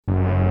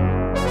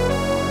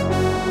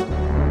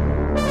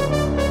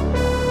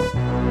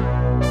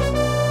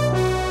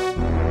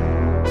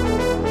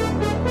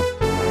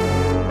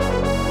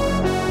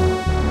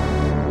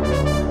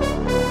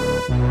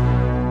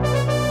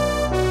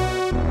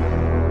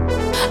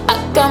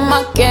got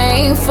my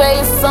game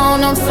face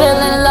on, I'm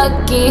feeling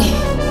lucky.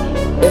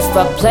 If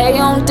I play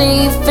on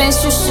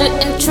defense, you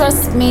shouldn't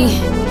trust me.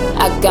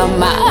 I got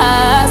my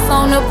eyes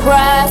on the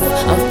prize,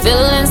 I'm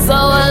feeling so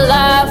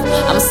alive.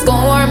 I'm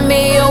scoring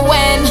me a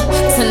win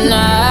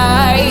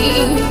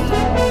tonight.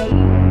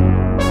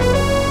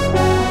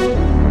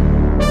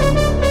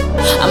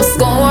 I'm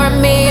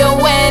scoring me a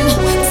win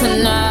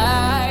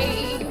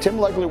tonight. Tim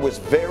Legler was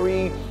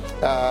very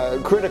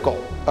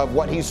critical of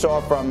what he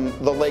saw from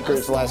the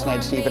Lakers last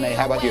night. Stephen A.,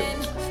 how about you?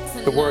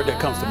 The word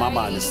that comes to my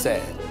mind is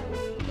sad,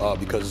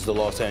 because it's the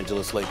Los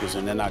Angeles Lakers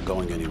and they're not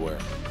going anywhere.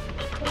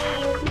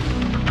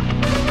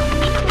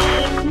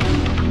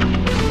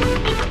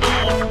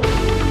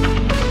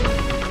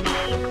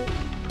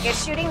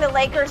 Is shooting the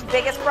Lakers'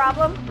 biggest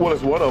problem? Well,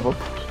 it's one of them.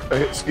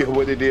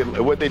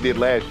 What they did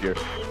last year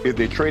is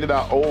they traded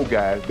out old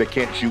guys that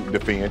can't shoot and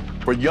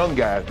defend for young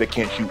guys that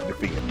can't shoot and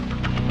defend.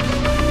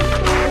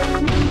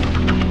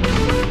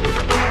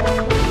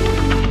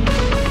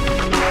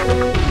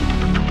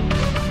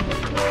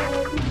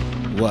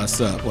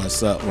 What's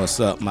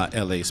up, my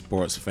LA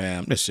sports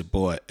fam? This your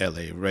boy,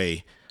 LA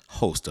Ray,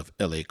 host of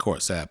LA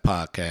Courtside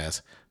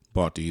Podcast,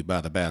 brought to you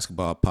by the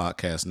Basketball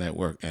Podcast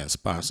Network and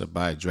sponsored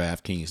by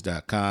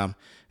DraftKings.com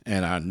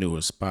and our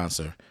newest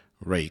sponsor,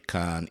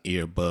 Raycon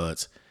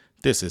Earbuds.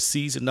 This is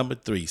season number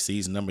 3,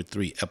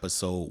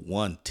 episode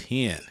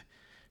 110.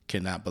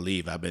 Cannot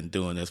believe I've been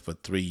doing this for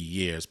 3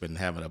 years, been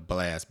having a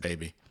blast,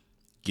 baby,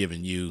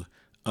 giving you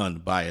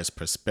unbiased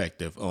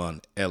perspective on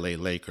LA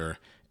Laker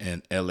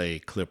and LA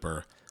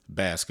Clipper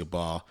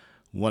basketball.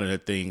 One of the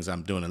things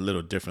I'm doing a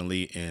little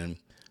differently in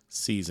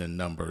season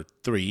number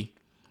 3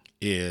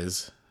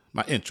 is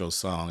my intro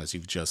song, as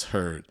you've just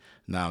heard.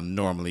 Now,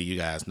 normally you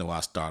guys know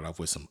I start off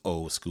with some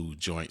old school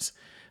joints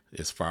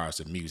as far as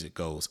the music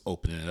goes,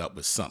 opening it up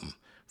with something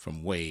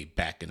from way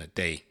back in the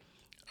day.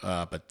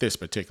 But this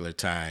particular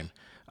time,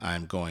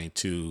 I'm going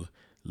to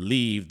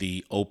leave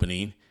the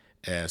opening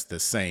as the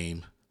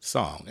same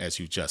song as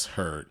you just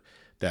heard.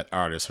 That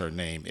artist, her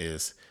name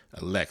is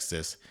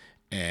Alexis,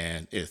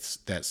 and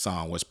that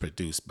song was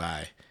produced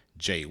by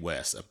Jay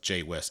West of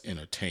Jay West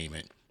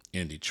Entertainment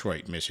in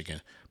Detroit,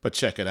 Michigan. But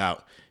check it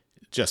out.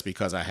 Just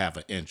because I have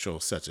an intro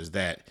such as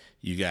that,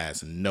 you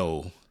guys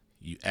know,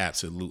 you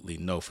absolutely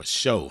know for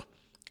sure,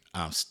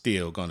 I'm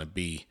still gonna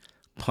be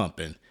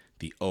pumping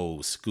the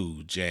old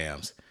school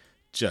jams,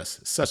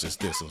 just such as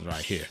this one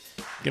right here.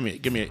 Give me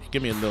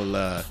a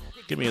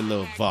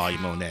little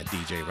volume on that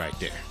DJ right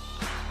there.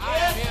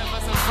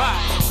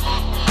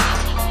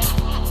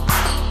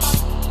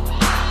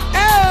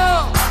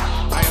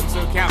 I am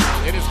so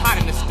careful. It is hot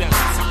in this desert.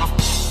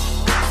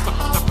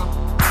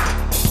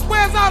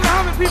 Where's all the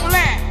hungry people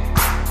at?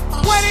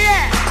 Where they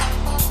at?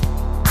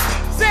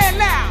 Say it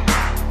loud.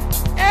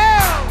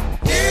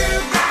 You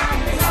got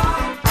me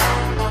on.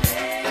 What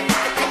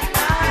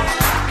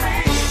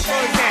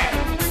is that?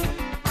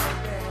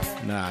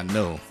 Now I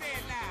know,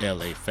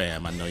 LA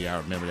fam, I know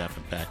y'all remember that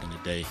from back in the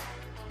day.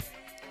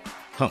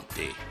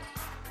 Humpty,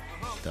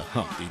 the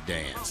Humpty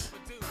Dance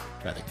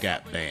by the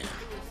Gap Band.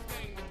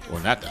 Or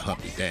not the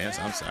Humpty Dance,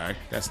 I'm sorry.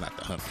 That's not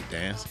the Humpty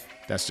Dance.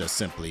 That's just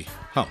simply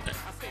Humping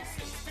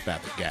by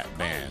the Gap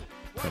Band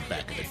from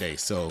back in the day.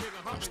 So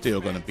I'm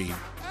still going to be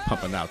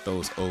pumping out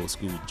those old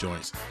school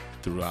joints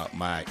throughout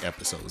my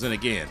episodes. And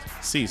again,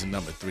 season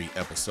number 3,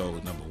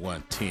 episode number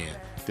 110.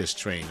 This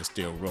train is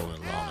still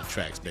rolling along the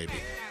tracks, baby.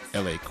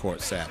 LA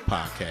Courtside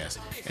Podcast.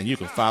 And you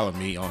can follow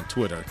me on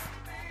Twitter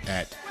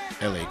at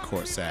LA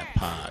Courtside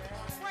Pod.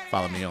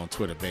 Follow me on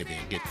Twitter, baby,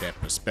 and get that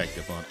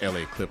perspective on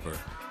LA Clipper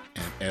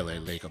and LA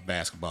Laker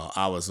basketball.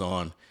 I was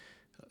on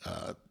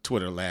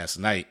Twitter last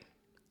night,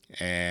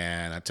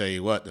 and I tell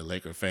you what, the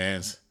Laker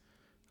fans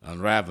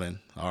unraveling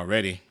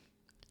already.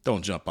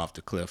 Don't jump off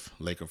the cliff,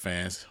 Laker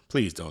fans.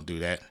 Please don't do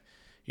that.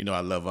 You know I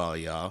love all of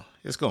y'all.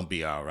 It's going to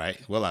be all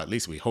right. Well, at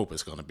least we hope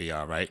it's going to be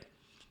all right.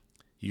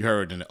 You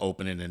heard in the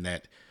opening, in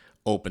that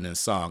opening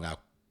song, I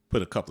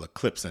put a couple of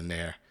clips in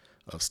there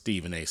of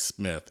Stephen A.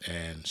 Smith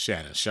and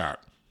Shannon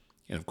Sharpe.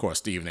 And, of course,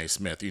 Stephen A.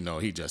 Smith, you know,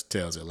 he just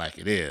tells it like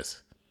it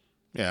is.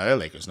 Yeah, the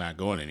Lakers not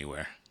going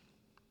anywhere.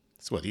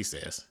 That's what he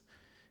says.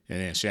 And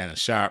then Shannon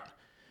Sharpe,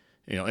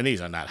 you know, and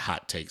these are not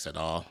hot takes at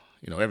all.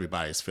 You know,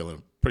 everybody's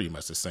feeling pretty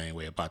much the same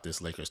way about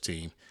this Lakers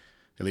team,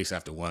 at least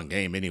after one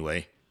game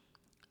anyway.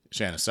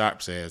 Shannon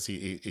Sharpe says,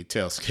 he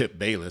tells Skip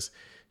Bayless,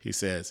 he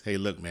says, hey,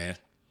 look, man,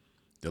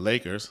 the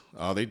Lakers,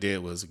 all they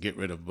did was get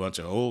rid of a bunch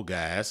of old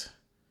guys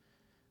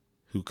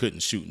who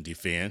couldn't shoot and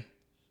defend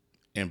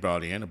and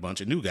brought in a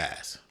bunch of new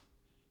guys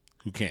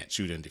who can't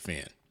shoot and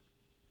defend.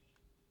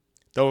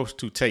 Those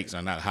two takes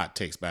are not hot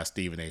takes by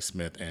Stephen A.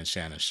 Smith and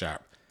Shannon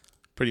Sharpe.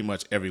 Pretty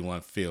much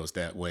everyone feels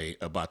that way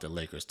about the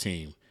Lakers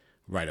team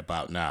right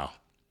about now.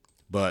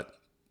 But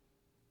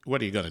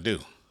what are you going to do?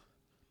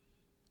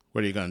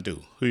 What are you going to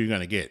do? Who are you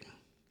going to get?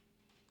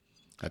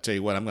 I tell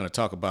you what, I'm going to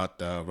talk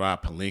about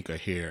Rob Pelinka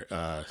here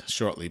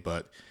shortly.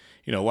 But,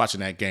 you know,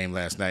 watching that game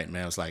last night,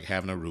 man, it was like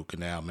having a root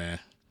canal, man.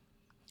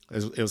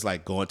 It was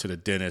like going to the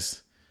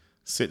dentist,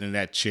 sitting in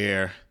that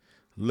chair,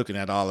 looking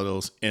at all of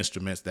those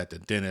instruments that the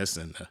dentist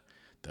and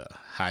the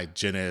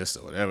hygienists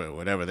or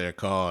whatever they're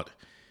called,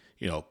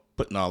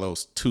 putting all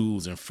those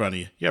tools in front of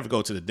you. You ever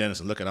go to the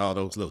dentist and look at all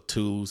those little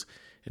tools,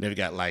 and they've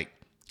got like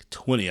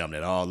 20 of them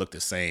that all look the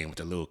same with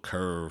a little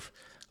curve,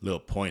 little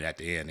point at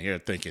the end. And you're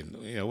thinking,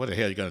 what the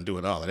hell are you going to do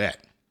with all of that?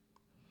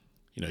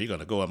 You're going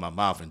to go in my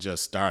mouth and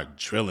just start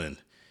drilling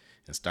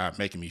and start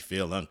making me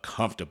feel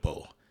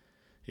uncomfortable.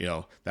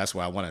 That's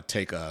why I want to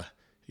take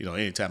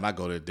anytime I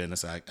go to the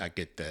dentist, I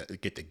get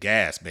the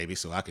gas, baby,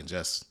 so I can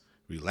just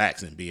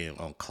relax and be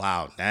on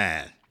cloud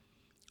 9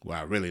 where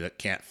I really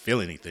can't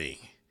feel anything.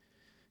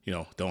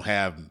 Don't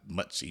have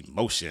much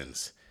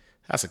emotions.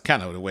 That's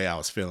kind of the way I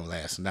was feeling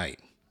last night.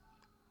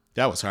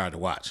 That was hard to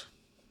watch.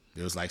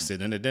 It was like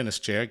sitting in the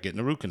dentist chair getting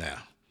a root canal,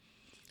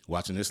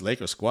 watching this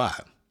Lakers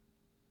squad.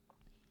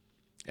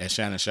 As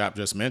Shannon Sharpe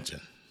just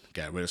mentioned,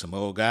 got rid of some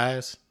old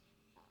guys,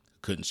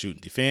 couldn't shoot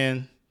and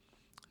defend.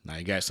 Now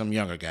you got some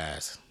younger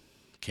guys,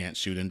 can't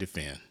shoot and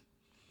defend.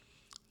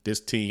 This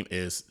team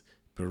is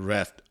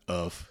bereft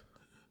of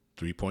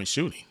three-point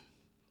shooting.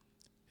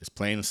 It's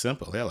plain and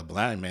simple. Hell, a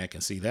blind man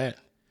can see that.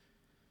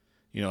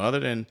 Other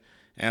than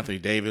Anthony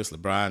Davis,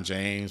 LeBron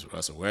James,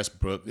 Russell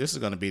Westbrook, this is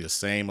going to be the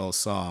same old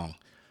song,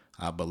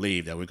 I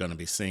believe, that we're going to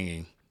be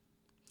singing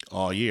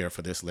all year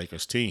for this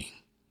Lakers team.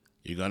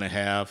 You're going to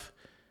have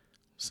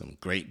some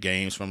great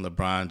games from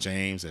LeBron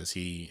James as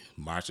he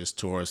marches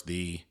towards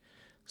the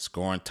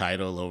scoring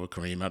title over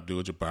Kareem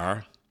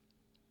Abdul-Jabbar.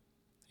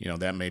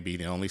 That may be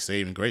the only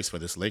saving grace for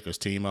this Lakers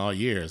team all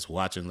year is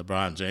watching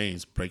LeBron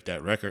James break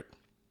that record.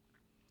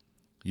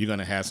 You're going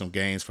to have some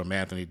games from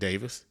Anthony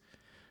Davis,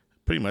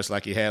 pretty much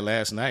like he had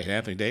last night.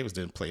 Anthony Davis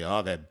didn't play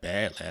all that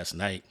bad last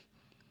night.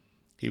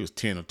 He was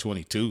 10 of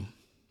 22,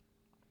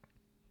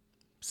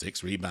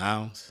 6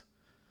 rebounds,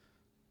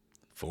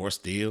 4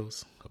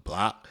 steals, a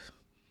block,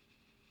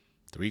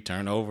 3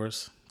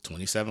 turnovers,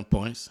 27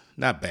 points.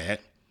 Not bad.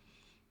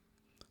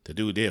 The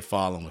dude did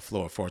fall on the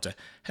floor 4 times.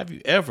 Have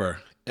you ever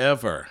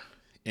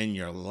in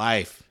your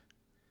life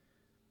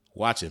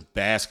watching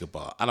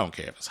basketball, I don't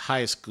care if it's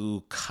high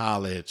school,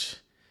 college,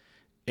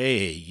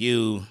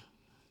 AAU,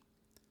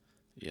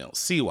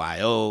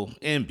 CYO,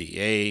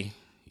 NBA,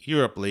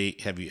 Europe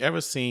League, have you ever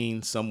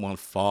seen someone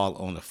fall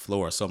on the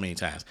floor so many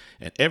times?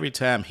 And every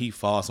time he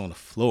falls on the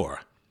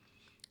floor,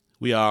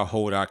 we all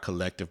hold our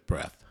collective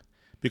breath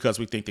because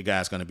we think the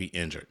guy's going to be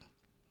injured.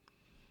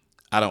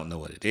 I don't know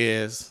what it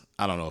is.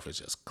 I don't know if it's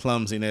just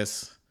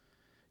clumsiness.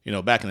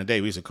 Back in the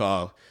day, we used to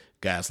call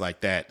guys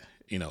like that,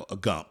 a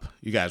gump.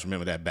 You guys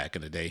remember that back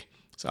in the day?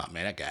 So,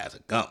 man, that guy's a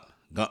gump.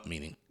 Gump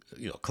meaning,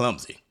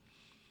 clumsy.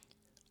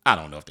 I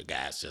don't know if the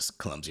guy's just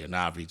clumsy or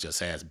not, if he just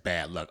has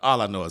bad luck.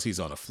 All I know is he's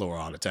on the floor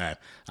all the time.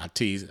 I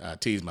tease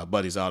my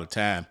buddies all the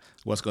time.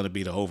 What's going to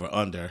be the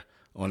over-under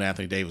on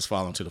Anthony Davis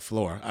falling to the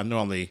floor? I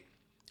normally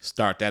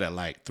start that at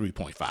like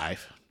 3.5.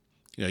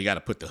 You got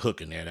to put the hook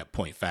in there, that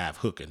 0.5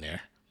 hook in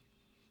there.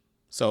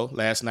 So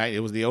last night, it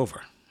was the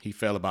over. He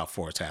fell about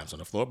 4 times on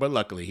the floor, but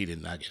luckily he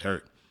did not get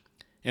hurt.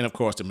 And, of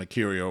course, the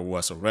Mercurial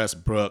Russell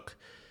Westbrook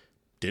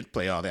didn't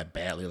play all that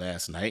badly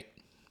last night.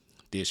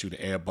 Did shoot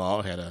an air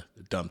ball, had a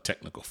dumb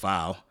technical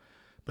foul.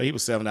 But he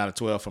was 7 out of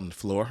 12 from the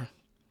floor.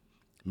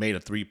 Made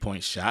a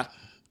 3-point shot,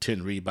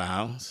 10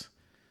 rebounds,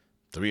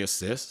 3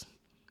 assists,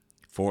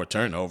 4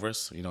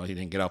 turnovers. He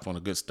didn't get off on a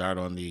good start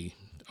on the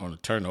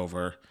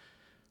turnover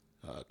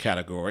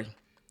category.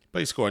 But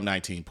he scored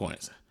 19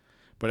 points.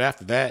 But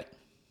after that,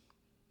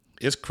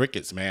 it's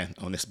crickets, man,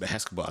 on this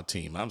basketball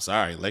team. I'm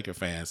sorry, Laker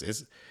fans.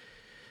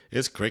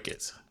 It's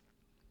crickets.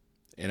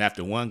 And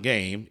after one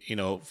game,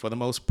 for the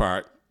most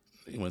part,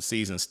 when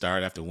seasons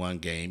start after one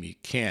game, you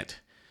can't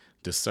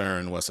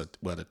discern what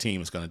a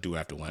team is going to do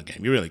after one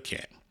game. You really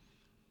can't.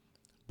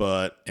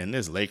 But in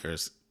this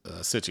Lakers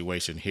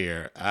situation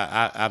here,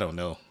 I don't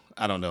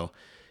know.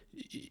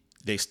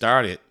 They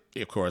started,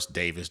 of course,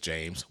 Davis,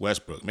 James,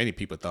 Westbrook. Many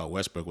people thought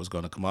Westbrook was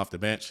going to come off the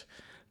bench.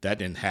 That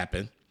didn't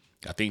happen.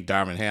 I think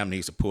Darvin Ham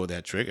needs to pull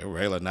that trigger.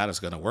 Whether or not it's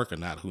going to work or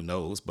not, who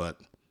knows? But,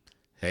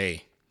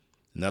 hey,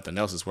 nothing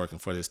else is working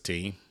for this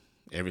team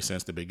ever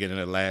since the beginning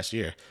of last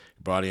year.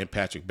 Brought in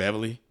Patrick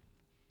Beverley,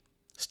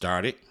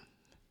 started.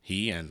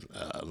 He and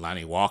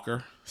Lonnie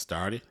Walker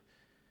started.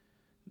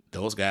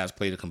 Those guys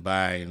played a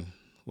combined,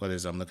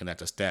 I'm looking at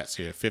the stats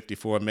here,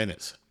 54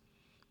 minutes.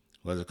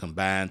 Was a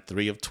combined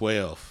 3 of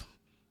 12,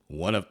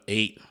 1 of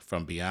 8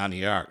 from beyond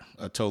the arc,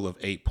 a total of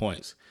 8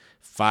 points.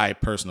 5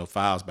 personal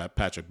fouls by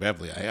Patrick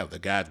Beverley. The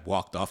guy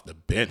walked off the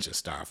bench and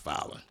started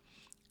fouling.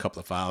 A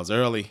couple of fouls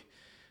early,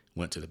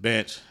 went to the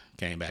bench,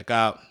 came back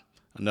out,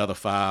 another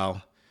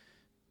foul.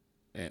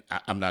 And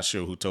I'm not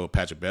sure who told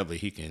Patrick Beverley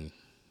he can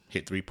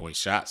hit 3-point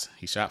shots.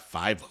 He shot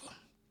 5 of them.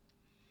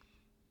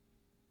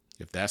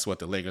 If that's what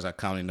the Lakers are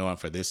counting on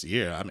for this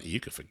year, you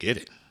could forget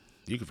it.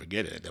 You could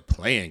forget it. The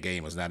playing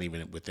game is not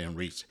even within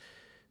reach.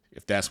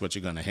 If that's what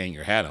you're going to hang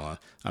your hat on,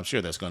 I'm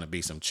sure there's going to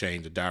be some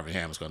change. Darvin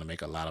Ham is going to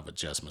make a lot of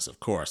adjustments,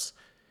 of course.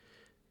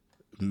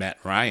 Matt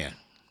Ryan,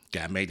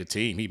 guy made the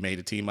team. He made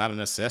the team out of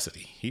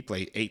necessity. He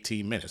played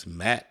 18 minutes.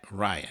 Matt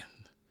Ryan,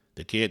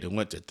 the kid that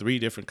went to 3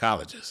 different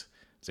colleges.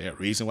 Is there a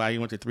reason why he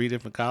went to 3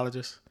 different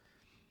colleges?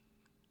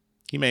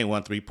 He made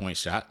one 3-point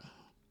shot.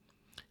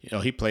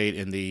 He played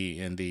in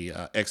the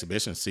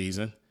exhibition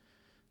season,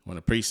 when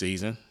the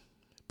preseason,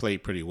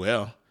 played pretty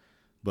well,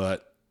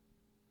 but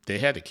they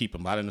had to keep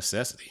him out of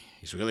necessity.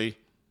 He's really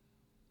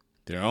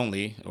their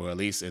only, or at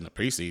least in the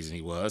preseason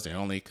he was, their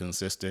only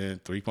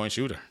consistent 3-point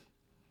shooter.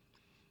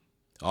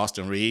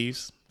 Austin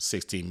Reeves,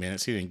 16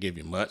 minutes. He didn't give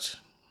you much.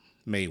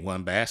 Made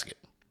one basket.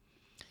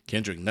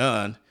 Kendrick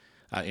Nunn,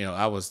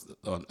 I was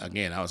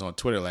on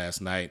Twitter last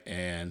night,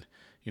 and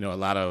a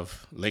lot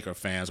of Laker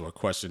fans were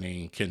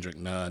questioning Kendrick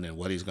Nunn and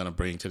what he's going to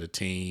bring to the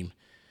team.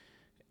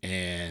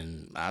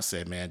 And I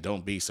said, man,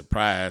 don't be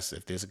surprised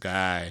if this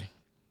guy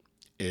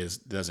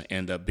doesn't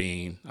end up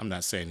being, I'm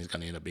not saying he's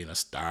going to end up being a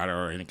starter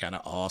or any kind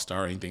of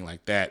all-star or anything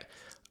like that.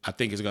 I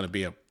think he's going to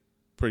be a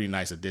pretty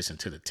nice addition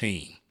to the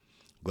team.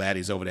 Glad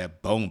he's over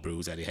that bone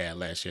bruise that he had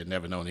last year.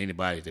 Never known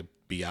anybody to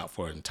be out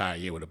for an entire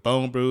year with a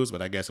bone bruise,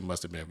 but I guess it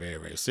must have been very,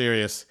 very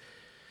serious.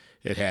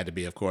 It had to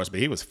be, of course, but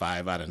he was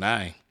 5 out of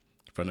 9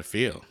 from the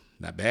field.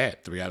 Not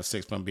bad. 3 out of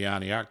 6 from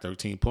beyond the arc,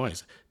 13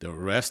 points. The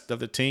rest of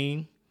the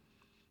team,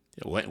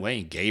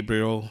 Wayne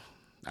Gabriel,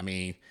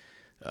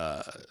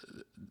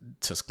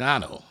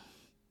 Toscano,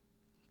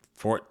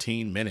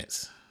 14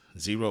 minutes,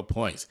 0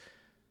 points.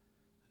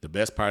 The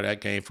best part of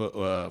that game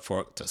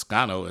for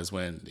Toscano is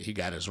when he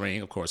got his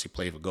ring. Of course, he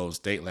played for Golden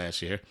State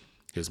last year.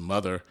 His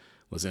mother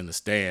was in the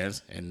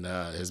stands, and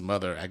his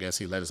mother, I guess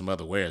he let his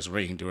mother wear his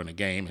ring during the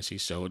game, and she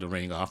showed the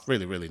ring off.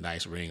 Really, really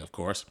nice ring, of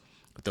course,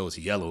 with those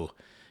yellow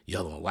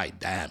and white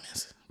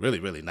diamonds.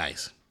 Really, really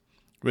nice.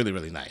 Really,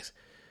 really nice.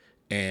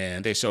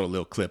 And they showed a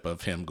little clip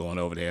of him going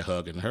over there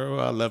hugging her. Oh,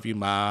 I love you,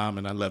 Mom,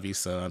 and I love you,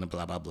 son, and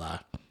blah, blah, blah.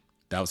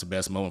 That was the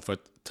best moment for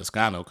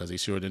Toscano because he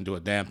sure didn't do a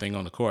damn thing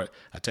on the court.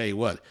 I tell you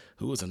what,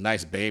 who was a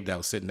nice babe that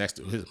was sitting next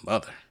to his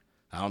mother?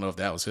 I don't know if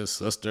that was his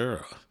sister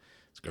or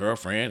his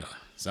girlfriend or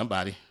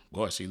somebody.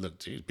 Boy, she was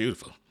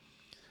beautiful.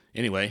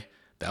 Anyway,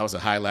 that was a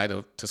highlight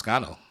of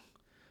Toscano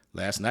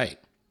last night.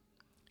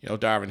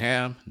 Darvin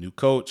Ham, new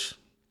coach,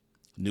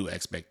 new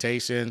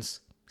expectations,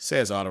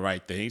 says all the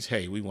right things.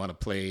 Hey, we want to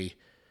play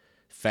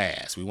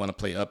fast. We want to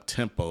play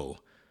up-tempo.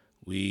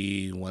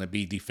 We want to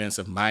be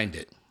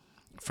defensive-minded.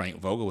 Frank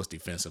Vogel was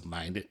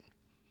defensive-minded.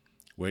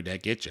 Where'd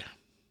that get you?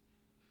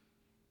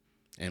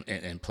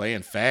 And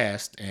playing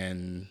fast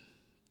and,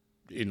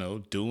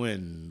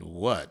 doing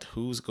what?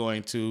 Who's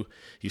going to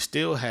 – you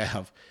still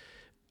have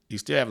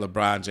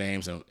LeBron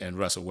James and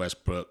Russell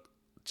Westbrook.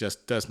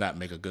 Just does not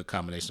make a good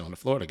combination on the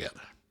floor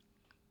together.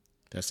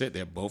 That's it.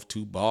 They're both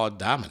too ball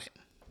dominant.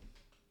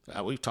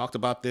 We've talked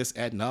about this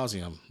ad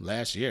nauseum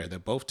last year. They're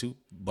both too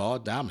ball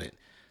dominant.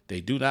 They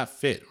do not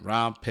fit.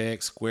 Round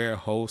peg, square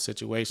hole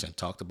situation.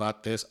 Talked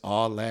about this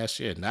all last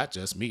year. Not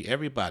just me,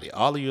 everybody.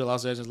 All of you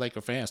Los Angeles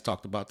Lakers fans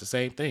talked about the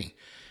same thing.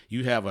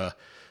 You have a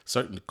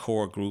certain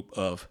core group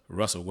of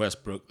Russell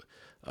Westbrook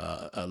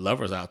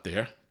lovers out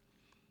there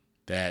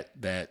that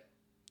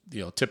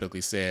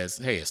typically says,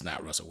 hey, it's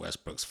not Russell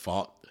Westbrook's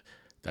fault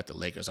that the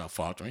Lakers are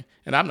faltering.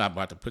 And I'm not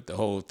about to put the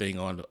whole thing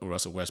on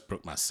Russell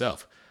Westbrook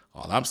myself.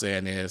 All I'm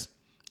saying is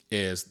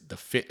the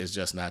fit is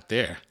just not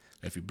there.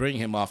 If you bring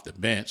him off the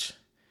bench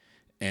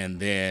and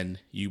then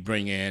you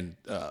bring in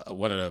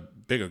one of the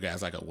bigger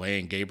guys like a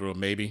Wayne Gabriel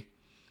maybe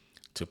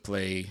to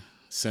play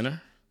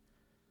center,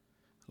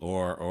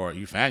 or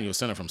you find your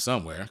center from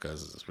somewhere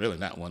because it's really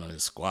not one on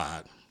his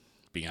squad,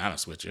 to be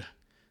honest with you.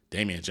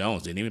 Damian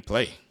Jones didn't even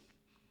play.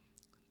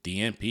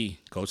 DNP,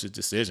 coach's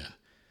decision.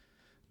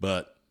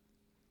 But,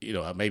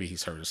 maybe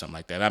he's hurt or something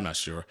like that. I'm not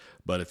sure.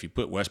 But if you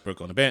put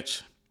Westbrook on the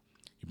bench,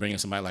 you bring in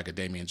somebody like a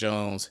Damian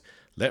Jones,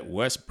 let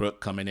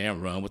Westbrook come in there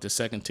and run with the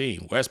second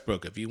team.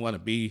 Westbrook, if you want to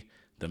be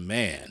the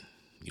man,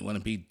 you want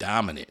to be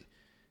dominant,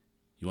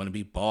 you want to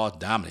be ball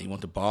dominant, you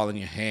want the ball in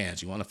your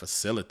hands, you want to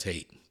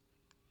facilitate,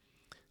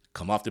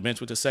 come off the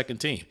bench with the second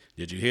team.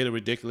 Did you hear the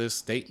ridiculous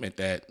statement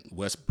that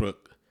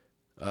Westbrook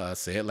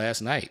said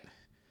last night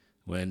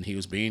when he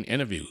was being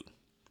interviewed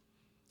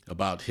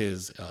about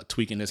his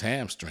tweaking his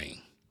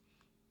hamstring?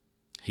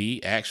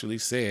 He actually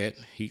said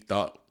he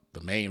thought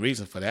the main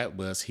reason for that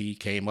was he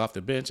came off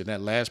the bench in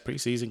that last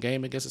preseason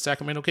game against the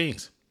Sacramento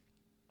Kings.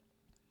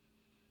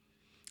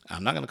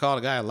 I'm not going to call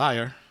the guy a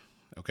liar,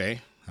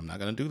 okay? I'm not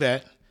going to do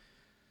that.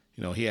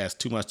 He has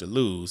too much to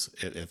lose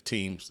if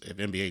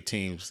NBA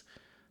teams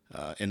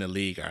in the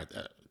league are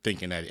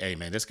thinking that, hey,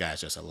 man, this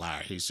guy's just a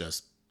liar. He's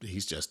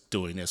just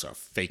doing this or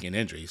faking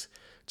injuries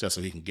just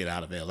so he can get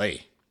out of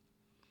L.A.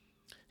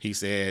 He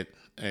said,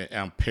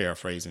 I'm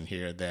paraphrasing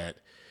here, that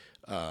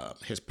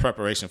his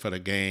preparation for the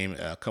game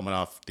coming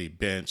off the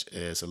bench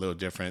is a little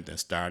different than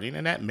starting,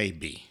 and that may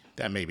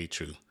be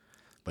true.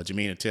 But you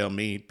mean to tell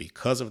me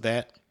because of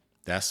that,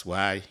 that's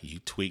why you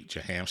tweaked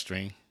your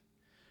hamstring?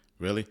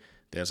 Really?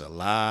 There's a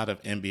lot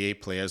of NBA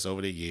players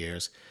over the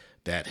years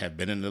that have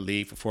been in the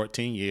league for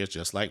 14 years,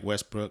 just like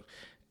Westbrook,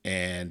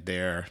 and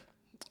their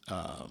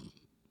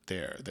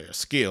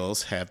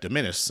skills have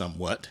diminished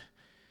somewhat.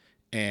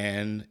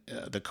 And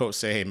the coach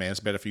say, hey, man,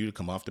 it's better for you to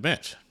come off the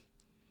bench.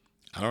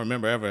 I don't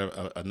remember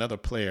ever another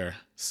player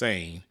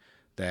saying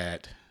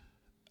that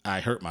I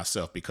hurt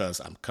myself because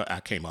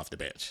I came off the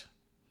bench.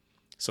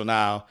 So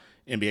now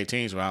NBA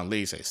teams around the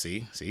league say,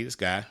 see this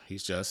guy,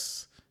 he's a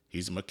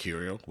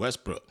mercurial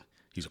Westbrook.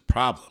 He's a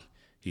problem.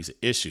 He's an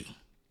issue.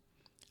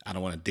 I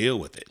don't want to deal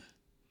with it.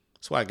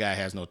 That's why a guy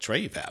has no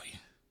trade value.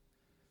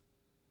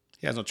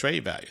 He has no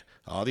trade value.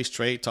 All these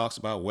trade talks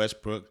about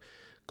Westbrook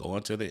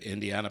going to the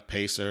Indiana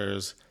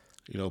Pacers,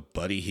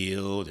 Buddy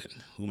Hield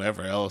and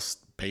whomever else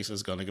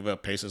Pacers going to give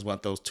up. Pacers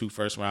want those 2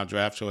 first-round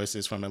draft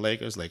choices from the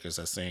Lakers. Lakers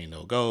are saying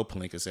no go.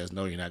 Pelinka says,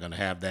 no, you're not going to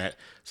have that.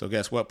 So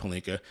guess what,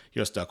 Pelinka?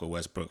 You're stuck with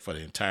Westbrook for the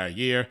entire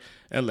year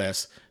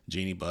unless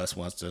Jeanie Buss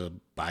wants to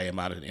buy him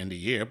out at the end of the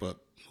year. But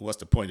what's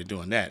the point of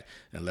doing that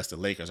unless the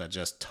Lakers are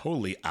just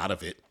totally out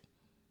of it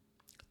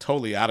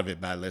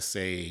by, let's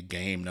say,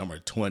 game number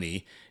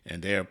 20,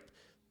 and they're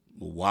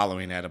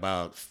wallowing at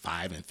about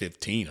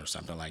 5-15 or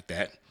something like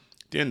that.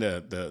 Then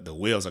the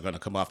wheels are going to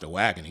come off the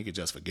wagon. He could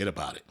just forget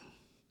about it.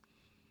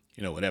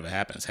 Whatever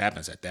happens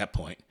at that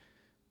point.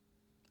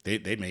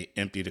 They may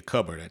empty the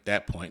cupboard at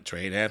that point,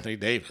 trade Anthony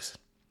Davis.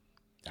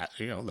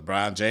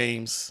 LeBron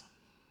James,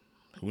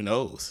 who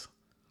knows?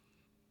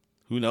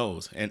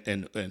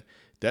 And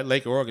that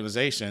Laker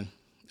organization,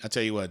 I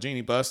tell you what,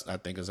 Jeanie Buss, I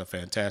think, is a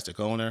fantastic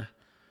owner.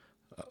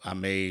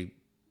 Sometimes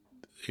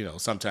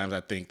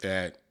I think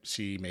that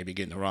she may be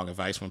getting the wrong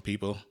advice from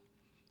people.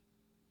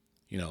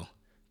 The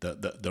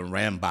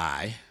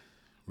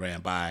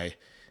Rambi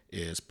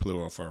is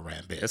plural for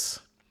Rambis.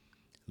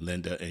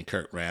 Linda and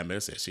Kurt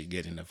Rambis, is she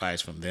getting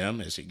advice from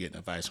them? Is she getting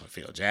advice from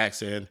Phil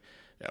Jackson?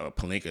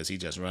 Pelinka, is he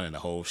just running the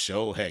whole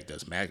show? Heck,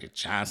 does Magic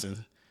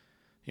Johnson,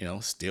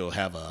 still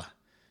have a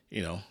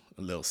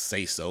little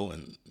say-so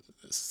in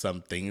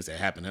some things that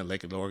happen in the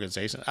Lakers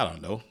organization? I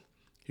don't know.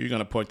 Who are you going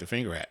to point the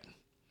finger at?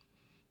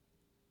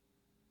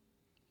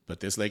 But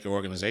this Laker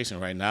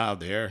organization right now,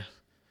 they're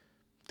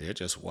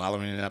just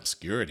wallowing in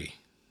obscurity.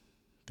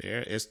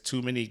 There is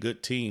too many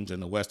good teams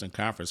in the Western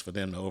Conference for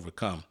them to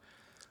overcome.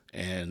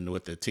 And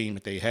with the team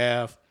that they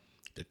have,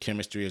 the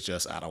chemistry is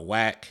just out of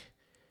whack,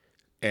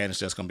 and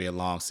it's just going to be a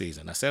long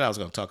season. I said I was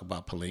going to talk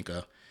about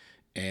Pelinka,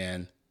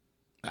 and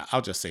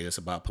I'll just say this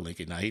about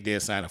Pelinka. Now, he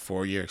did sign a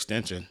 4-year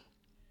extension.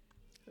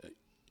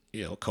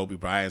 Kobe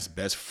Bryant's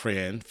best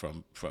friend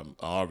from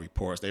all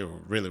reports. They were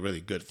really, really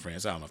good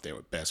friends. I don't know if they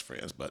were best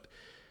friends, but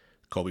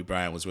Kobe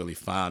Bryant was really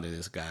fond of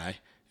this guy,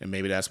 and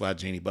maybe that's why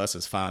Jeanie Buss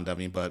is fond of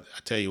him. But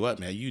I tell you what,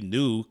 man, you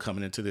knew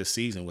coming into this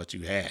season what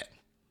you had.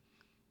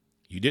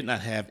 You did not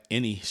have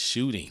any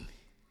shooting.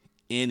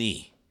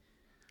 Any.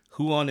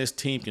 Who on this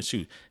team can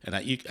shoot? And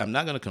I'm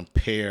not going to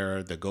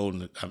compare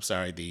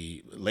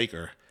the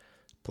Laker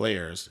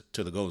players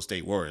to the Golden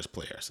State Warriors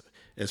players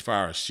as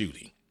far as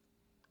shooting.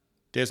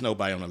 There's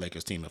nobody on the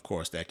Lakers team, of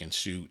course, that can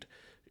shoot.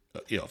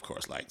 They're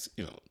not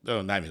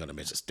even going to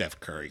mention Steph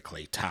Curry,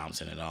 Klay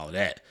Thompson, and all of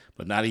that.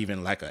 But not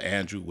even like a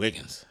Andrew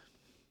Wiggins.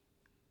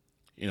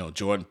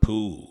 Jordan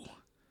Poole,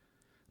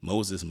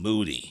 Moses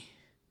Moody,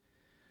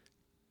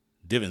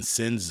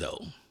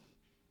 DiVincenzo.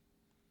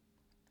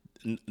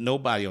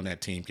 Nobody on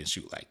that team can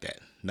shoot like that.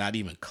 Not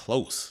even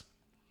close.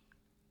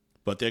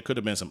 But there could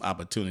have been some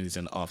opportunities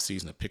in the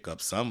offseason to pick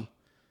up some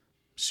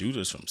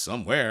shooters from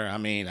somewhere.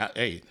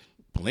 Hey,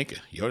 Pelinka,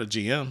 you're the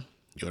GM.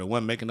 You're the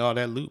one making all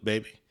that loot,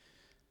 baby.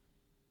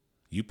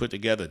 You put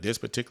together this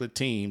particular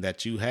team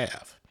that you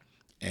have.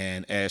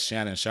 And as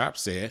Shannon Sharp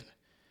said,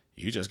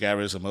 you just got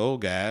rid of some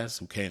old guys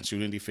who can't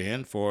shoot and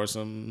defend for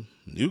some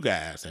new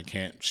guys that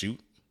can't shoot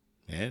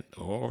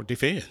or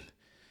defend.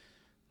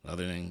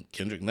 Other than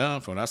Kendrick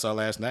Nunn, from what I saw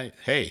last night,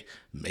 hey,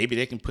 maybe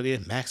they can put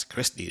in Max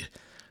Christie,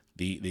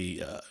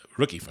 the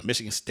rookie from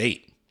Michigan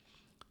State.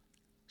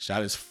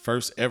 Shot his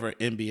first ever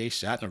NBA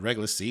shot in the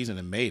regular season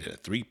and made it a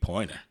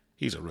 3-pointer.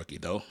 He's a rookie,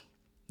 though.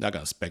 Not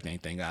going to expect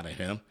anything out of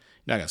him.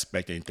 Not going to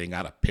expect anything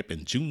out of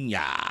Pippen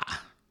Jr.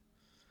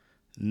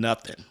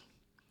 Nothing.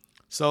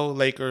 So,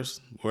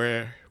 Lakers,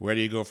 where do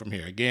you go from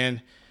here?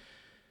 Again,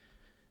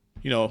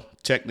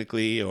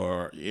 technically,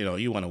 or,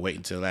 you want to wait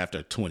until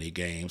after 20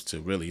 games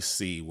to really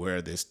see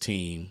where this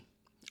team,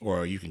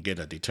 or you can get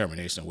a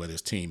determination of where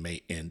this team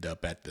may end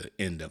up at the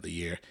end of the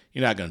year.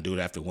 You're not going to do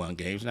it after 1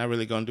 game. You're not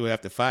really going to do it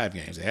after 5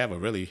 games. They have a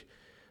really,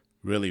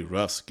 really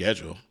rough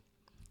schedule.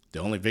 The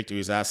only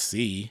victories I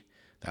see,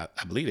 I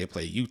believe they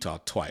play Utah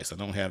twice. I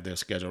don't have their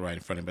schedule right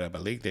in front of me, but I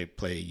believe they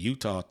play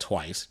Utah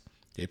twice.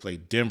 They play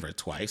Denver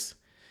twice.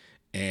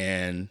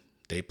 And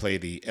they play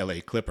the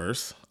LA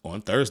Clippers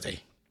on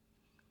Thursday.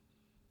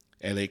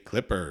 LA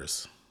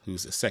Clippers,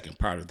 who's the second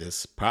part of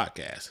this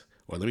podcast.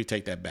 Or let me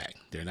take that back.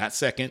 They're not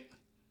second.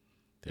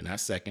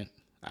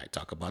 I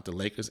talk about the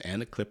Lakers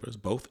and the Clippers,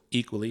 both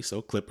equally.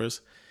 So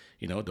Clippers,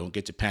 don't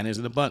get your panties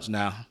in a bunch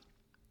now.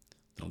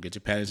 Don't get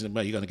your panties in a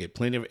bunch. You're going to get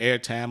plenty of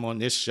airtime on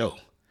this show.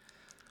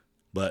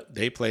 But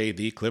they play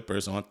the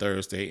Clippers on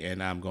Thursday,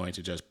 and I'm going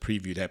to just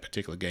preview that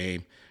particular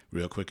game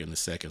real quick in the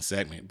second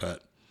segment.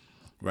 But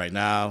right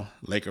now,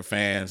 Laker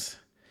fans,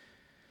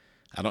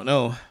 I don't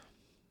know.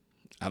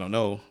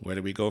 Where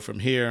do we go from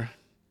here?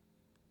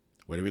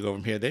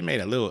 They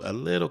made a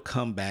little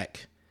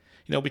comeback.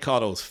 We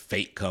call those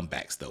fake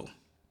comebacks, though.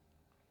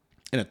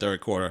 in the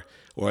third quarter,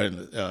 or in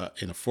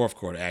the fourth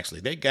quarter,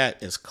 actually. They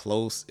got as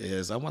close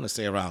as, I want to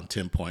say, around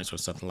 10 points or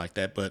something like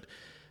that. But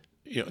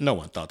no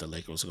one thought the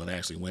Lakers were going to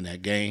actually win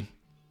that game.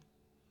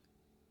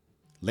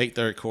 Late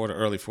third quarter,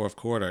 early fourth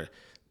quarter,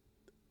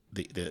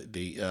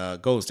 the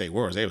Golden State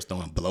Warriors, they was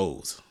throwing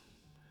blows.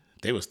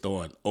 They was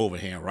throwing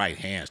overhand right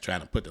hands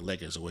trying to put the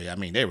Lakers away. I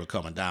mean, they were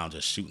coming down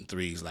just shooting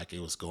threes like it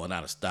was going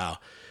out of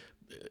style.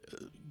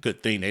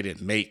 Good thing they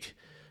didn't make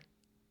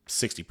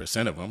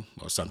 60% of them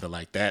or something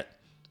like that.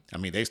 I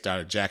mean, they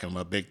started jacking them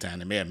up big time.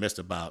 They may have missed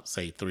about,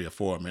 say, 3 or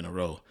 4 of them in a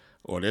row,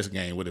 or this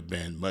game would have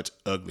been much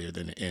uglier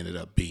than it ended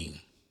up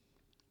being.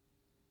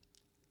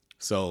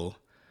 So,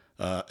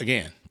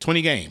 again,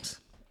 20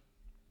 games.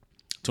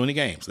 20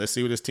 games. Let's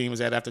see where this team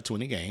is at after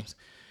 20 games.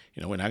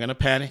 We're not going to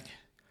panic.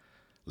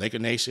 Laker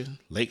Nation,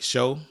 Lake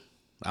Show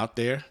out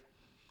there.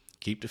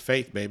 Keep the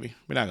faith, baby.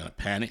 We're not going to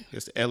panic.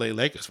 It's the LA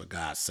Lakers, for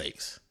God's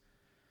sakes.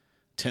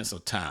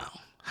 Tinseltown,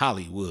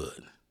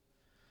 Hollywood,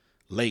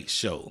 Lake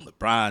Show,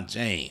 LeBron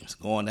James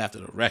going after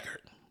the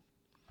record.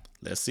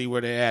 Let's see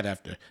where they're at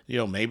after.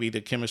 Maybe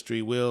the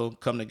chemistry will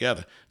come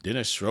together.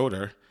 Dennis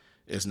Schroeder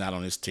is not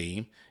on his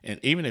team. And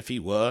even if he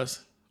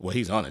was, well,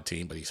 he's on the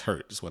team, but he's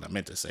hurt, is what I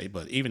meant to say.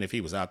 But even if he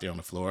was out there on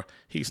the floor,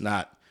 he's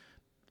not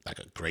like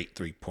a great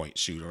three-point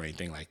shooter or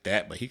anything like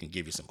that, but he can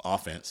give you some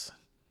offense.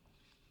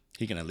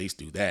 He can at least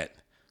do that.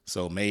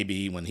 So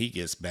maybe when he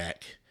gets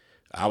back,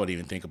 I would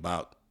even think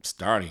about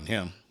starting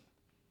him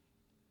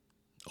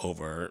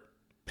over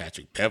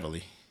Patrick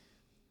Beverly.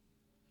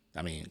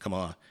 I mean, come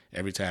on.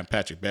 Every time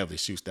Patrick Beverly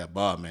shoots that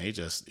ball, man, he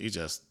just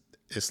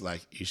it's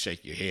like you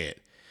shake your head.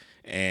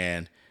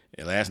 And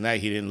last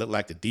night he didn't look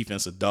like the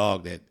defensive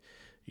dog that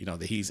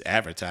he's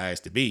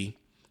advertised to be.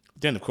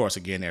 Then, of course,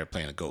 again, they were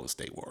playing the Golden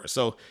State Warriors.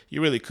 So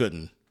you really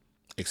couldn't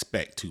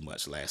expect too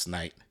much last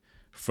night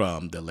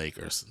from the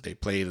Lakers. They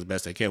played as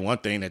best they can. One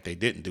thing that they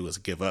didn't do is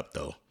give up,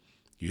 though.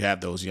 You have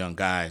those young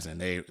guys,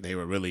 and they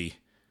were really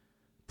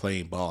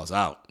playing balls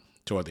out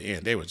toward the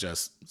end. They were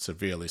just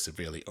severely,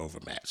 severely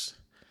overmatched.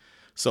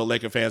 So,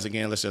 Laker fans,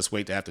 again, let's just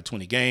wait to after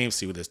 20 games,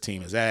 see where this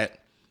team is at,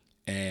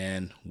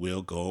 and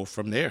we'll go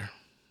from there.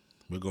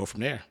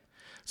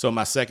 So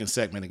my second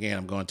segment, again,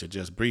 I'm going to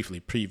just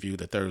briefly preview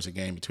the Thursday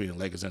game between the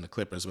Lakers and the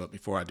Clippers. But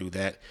before I do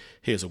that,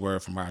 here's a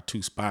word from our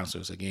two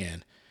sponsors,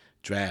 again,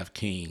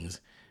 DraftKings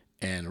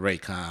and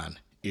Raycon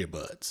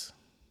earbuds.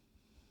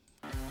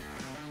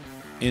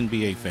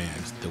 NBA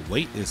fans, the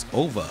wait is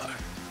over.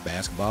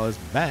 Basketball is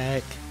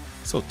back.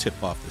 So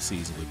tip off the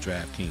season with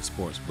DraftKings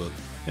Sportsbook,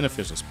 an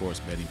official sports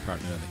betting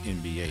partner of the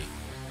NBA.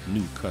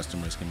 New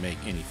customers can make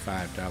any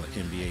 $5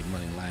 NBA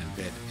moneyline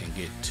bet and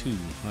get $200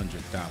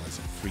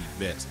 in free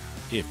bets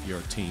if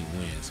your team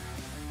wins.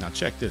 Now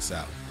check this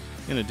out.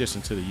 In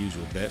addition to the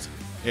usual bets,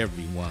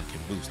 everyone can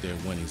boost their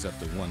winnings up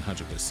to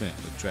 100%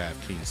 with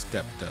DraftKings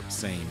stepped up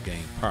same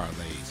game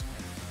parlays.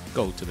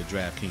 Go to the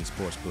DraftKings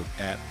Sportsbook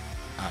app,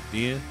 opt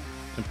in,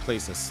 and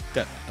place a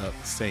stepped up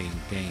same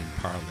game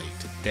parlay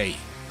today.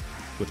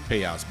 With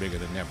payouts bigger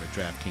than ever,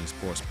 DraftKings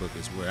Sportsbook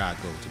is where I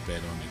go to bet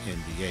on the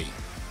NBA.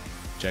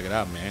 Check it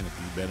out, man. If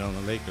you bet on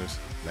the Lakers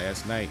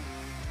last night,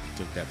 you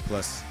took that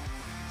plus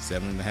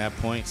 7.5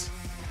 points,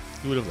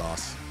 you would have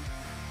lost.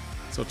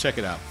 So check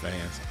it out,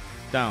 fans.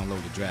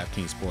 Download the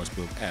DraftKings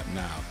Sportsbook app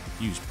now.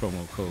 Use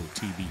promo code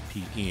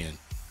TBPN.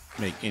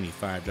 Make any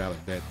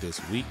 $5 bet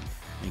this week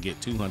and get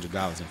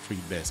 $200 in free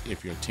bets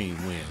if your team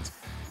wins.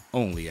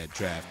 Only at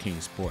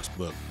DraftKings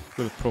Sportsbook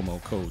with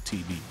promo code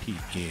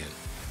TBPN.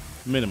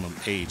 Minimum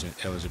age and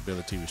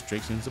eligibility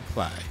restrictions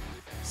apply.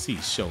 See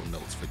show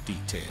notes for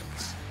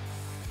details.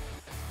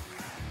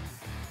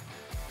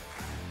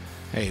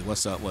 Hey,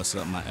 what's up,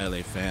 my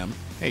LA fam?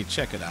 Hey,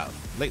 check it out.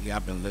 Lately,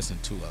 I've been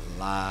listening to a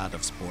lot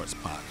of sports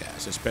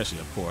podcasts, especially,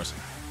 of course,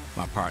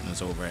 my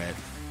partners over at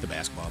the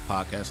Basketball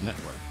Podcast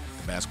Network.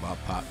 The Basketball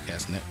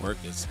Podcast Network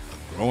is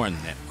a growing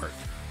network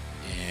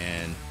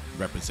and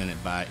represented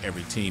by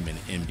every team in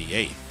the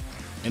NBA.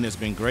 And it's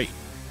been great.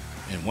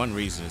 And one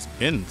reason it's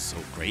been so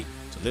great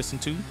to listen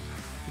to,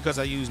 because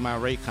I use my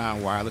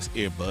Raycon wireless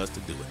earbuds to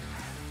do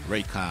it.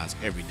 Raycon's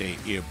everyday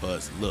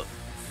earbuds look,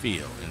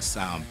 feel, and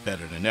sound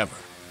better than ever.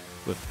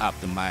 With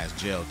optimized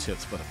gel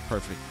tips for the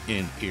perfect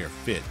in-ear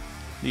fit.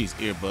 These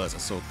earbuds are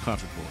so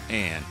comfortable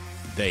and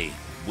they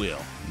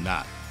will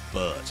not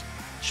budge.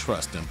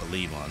 Trust and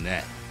believe on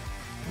that.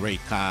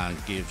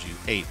 Raycon gives you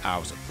 8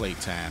 hours of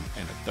playtime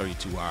and a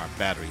 32-hour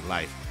battery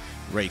life.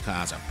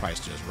 Raycons are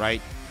priced just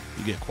right.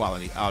 You get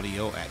quality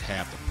audio at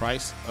half the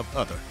price of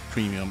other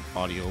premium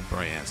audio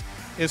brands.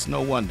 It's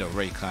no wonder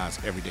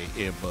Raycon's everyday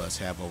earbuds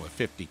have over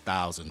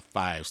 50,000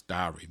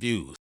 5-star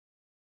reviews.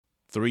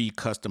 3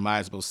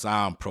 customizable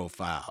sound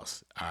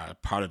profiles are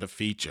part of the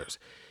features.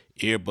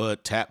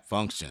 Earbud tap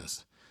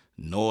functions,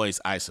 noise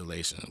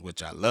isolation,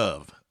 which I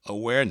love,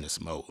 awareness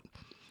mode.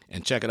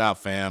 And check it out,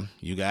 fam.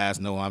 You guys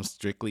know I'm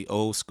strictly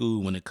old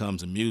school when it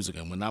comes to music.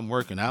 And when I'm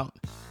working out,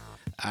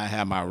 I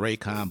have my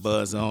Raycon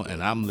buds on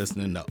and I'm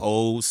listening to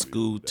old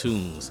school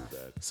tunes,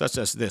 such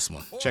as this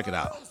one. Check it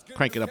out.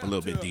 Crank it up a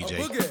little bit, DJ.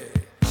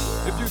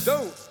 If you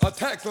don't,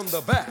 attack from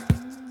the back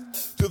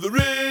to the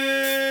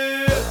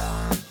ring.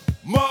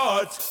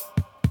 March.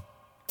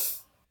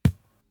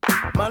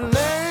 My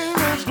name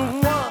is the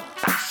one.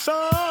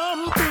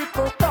 Some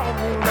people call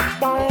me the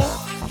bone.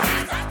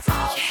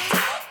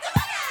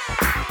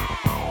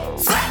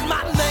 Said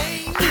my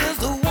name is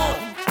the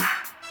one.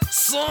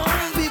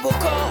 Some people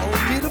call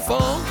me the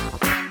phone.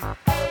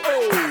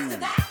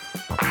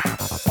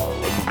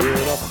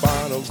 When I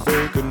find a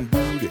vacant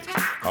booty,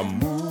 I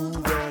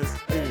move as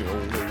hell.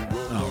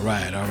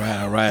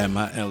 All right,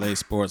 my LA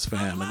sports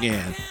fam.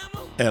 Again,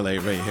 LA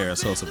Ray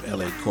Harris, host of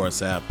LA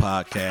Courtside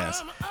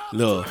Podcast.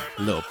 Little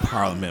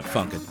Parliament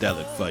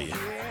Funkadelic for you.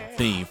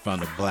 Theme from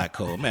the Black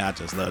Hole. Man, I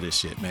just love this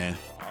shit, man.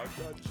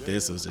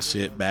 This was the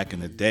shit back in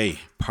the day.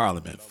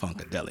 Parliament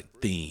Funkadelic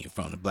theme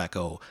from the Black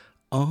Hole.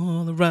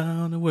 All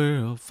around the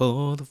world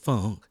for the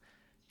funk.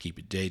 Keep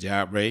your day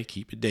job, Ray.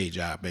 Keep your day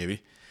job,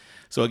 baby.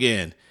 So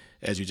again,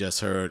 as you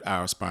just heard,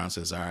 our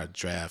sponsors are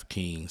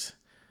DraftKings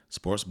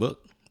Sportsbook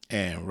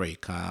and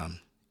Raycon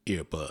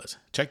earbuds.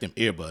 Check them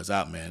earbuds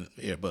out, man.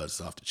 Earbuds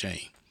is off the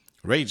chain.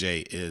 Ray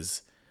J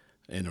is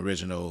an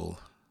original,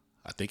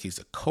 I think he's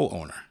a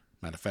co-owner.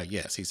 Matter of fact,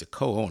 yes, he's a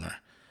co-owner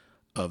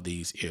of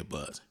these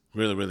earbuds.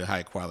 Really, really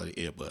high quality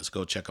earbuds.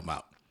 Go check them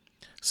out.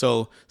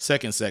 So,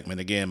 second segment,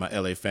 again, my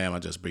LA fam, I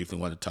just briefly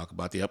want to talk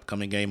about the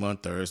upcoming game on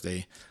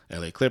Thursday.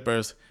 LA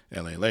Clippers,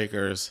 LA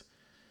Lakers,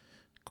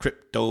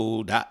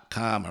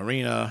 Crypto.com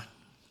Arena.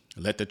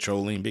 Let the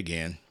trolling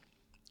begin.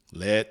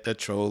 Let the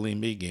trolling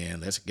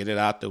begin. Let's get it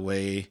out the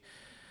way.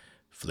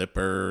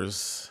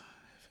 Flippers,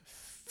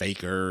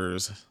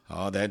 fakers,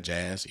 all that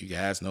jazz. You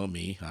guys know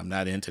me. I'm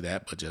not into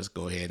that, but just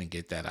go ahead and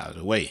get that out of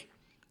the way.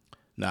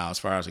 Now, as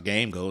far as the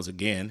game goes,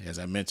 again, as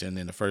I mentioned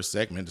in the first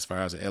segment, as far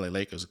as the LA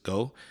Lakers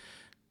go,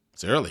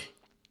 it's early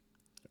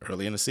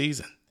in the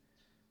season.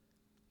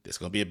 It's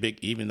going to be a big,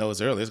 even though it's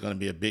early, it's going to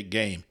be a big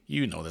game.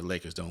 You know the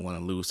Lakers don't want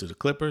to lose to the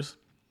Clippers.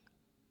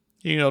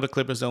 You know the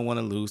Clippers don't want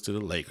to lose to the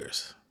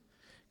Lakers.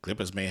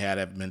 Clippers may have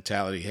that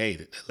mentality, hey,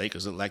 the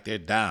Lakers look like they're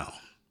down.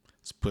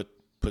 Let's put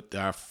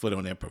our foot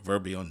on their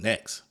proverbial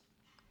necks.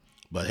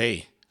 But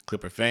hey,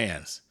 Clipper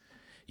fans,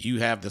 you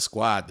have the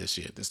squad this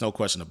year. There's no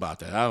question about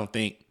that. I don't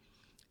think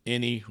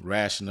any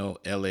rational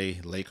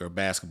LA Laker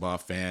basketball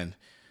fan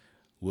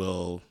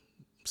will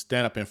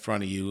stand up in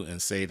front of you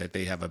and say that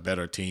they have a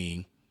better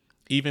team,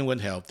 even when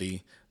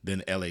healthy,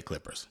 than LA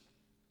Clippers.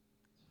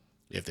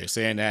 If they're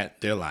saying that,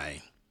 they're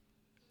lying.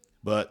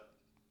 But,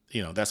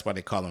 you know, that's why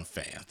they call them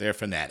fans. They're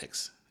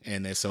fanatics,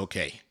 and it's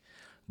okay.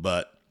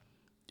 But,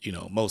 you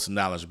know, most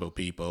knowledgeable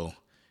people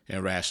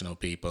and rational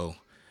people,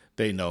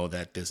 they know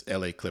that this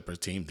LA Clippers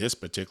team, this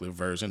particular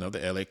version of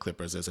the LA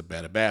Clippers, is a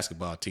better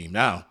basketball team.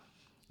 Now,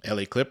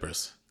 LA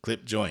Clippers,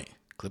 Clip Joint,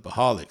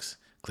 Clipaholics,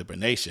 Clipper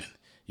Nation.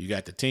 You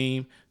got the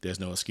team. There's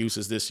no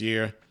excuses this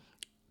year.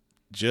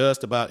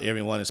 Just about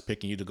everyone is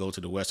picking you to go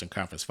to the Western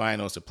Conference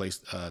Finals to face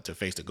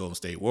the Golden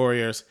State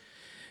Warriors,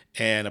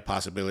 and a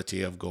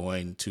possibility of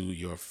going to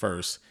your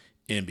first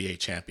NBA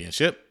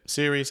championship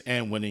series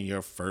and winning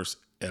your first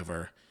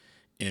ever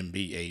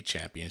NBA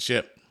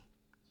championship.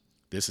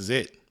 This is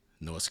it.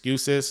 No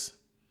excuses.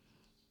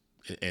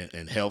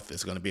 And health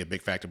is going to be a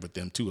big factor with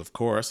them too, of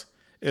course.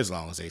 As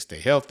long as they stay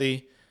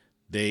healthy,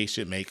 they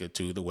should make it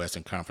to the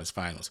Western Conference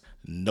Finals.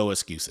 No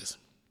excuses.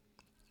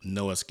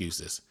 No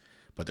excuses.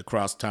 But the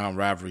crosstown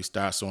rivalry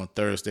starts on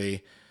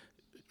Thursday.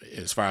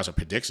 As far as a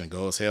prediction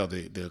goes, hell,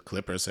 the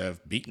Clippers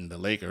have beaten the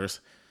Lakers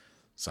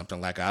something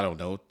like,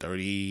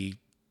 32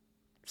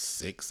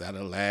 out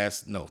of the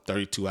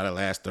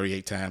last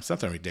 38 times,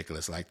 something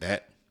ridiculous like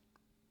that.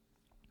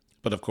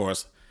 But of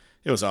course,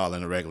 it was all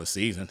in the regular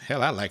season.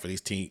 Hell, I'd like for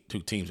these two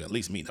teams to at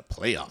least meet in the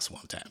playoffs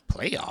one time.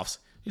 Playoffs?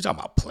 You talking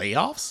about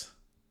playoffs?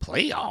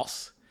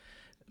 Playoffs?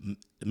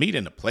 Meet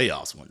in the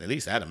playoffs one. At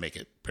least that'll make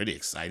it pretty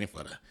exciting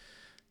for the,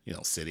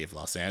 city of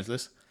Los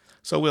Angeles.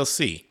 So we'll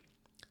see.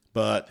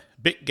 But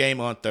big game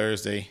on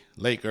Thursday.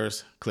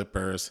 Lakers,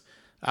 Clippers.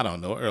 I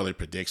don't know. Early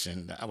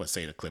prediction. I would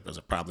say the Clippers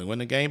will probably win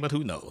the game, but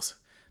who knows?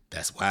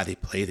 That's why they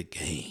play the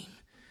game.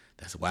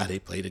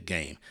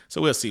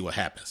 So we'll see what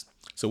happens.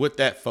 So with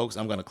that, folks,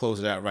 I'm going to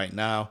close it out right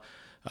now.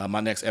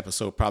 My next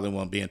episode probably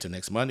won't be until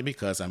next Monday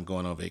because I'm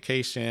going on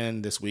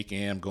vacation this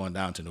weekend. I'm going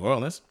down to New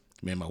Orleans.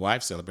 Me and my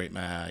wife celebrate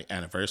my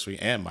anniversary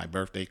and my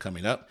birthday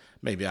coming up.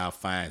 Maybe I'll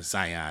find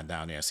Zion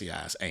down there and see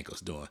how his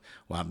ankle's doing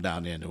while I'm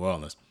down there in New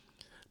Orleans.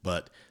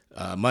 But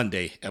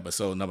Monday,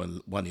 episode number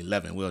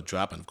 111 will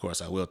drop. And, of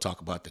course, I will talk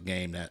about the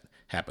game that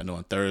happened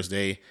on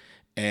Thursday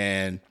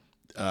and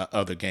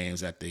other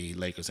games that the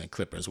Lakers and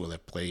Clippers will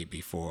have played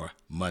before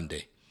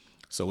Monday.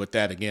 So with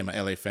that, again, my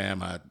LA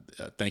fam, I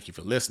thank you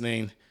for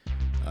listening.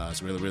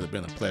 It's really, really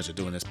been a pleasure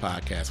doing this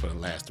podcast for the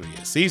last 3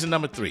 years. Season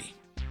number three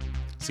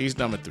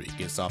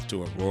gets off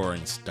to a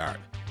roaring start.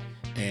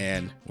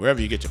 And wherever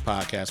you get your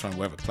podcast from,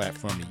 whatever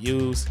platform you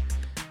use,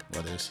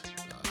 whether it's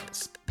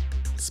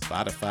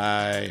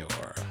Spotify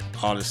or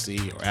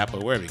Odyssey or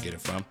Apple, wherever you get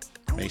it from,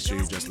 make sure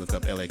you just look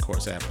up LA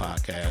Courtside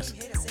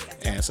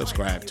Podcast and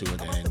subscribe to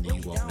it, and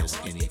you won't miss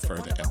any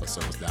further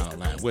episodes down the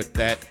line. With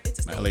that,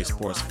 my LA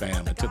Sports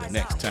fam, until the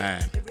next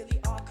time,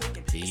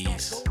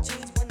 peace.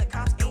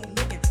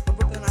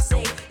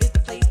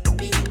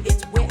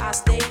 I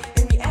stay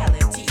in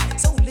reality.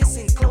 So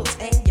listen close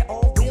and you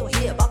all will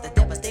hear about the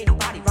devastating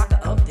body rocker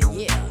of the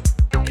year.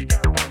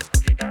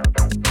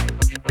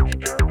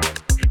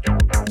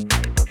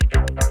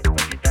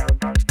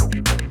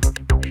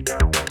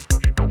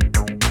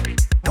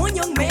 One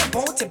young man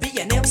born to be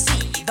an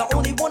MC, the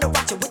only one to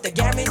rock you with the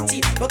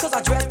guarantee. Because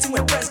I dress to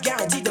impress,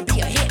 guaranteed to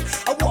be a hit.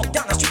 I walk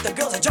down the street, the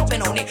girls are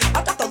jumping on it.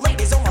 I got the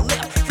ladies on my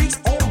left, freaks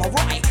on my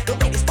right. The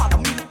ladies follow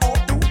me all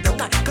through the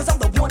night. Cause I'm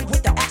the one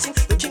with the action,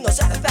 the king of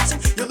satisfaction.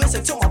 You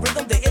listen to my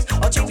rhythm, there is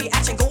a change. The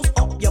action goes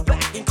up your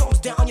back and comes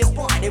down your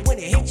spine. And when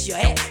it hits your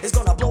head, it's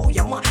gonna blow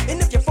your mind.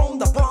 And if you're from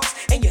the Bronx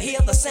and you hear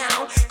the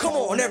sound, come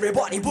on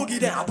everybody, boogie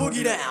down,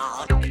 boogie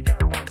down.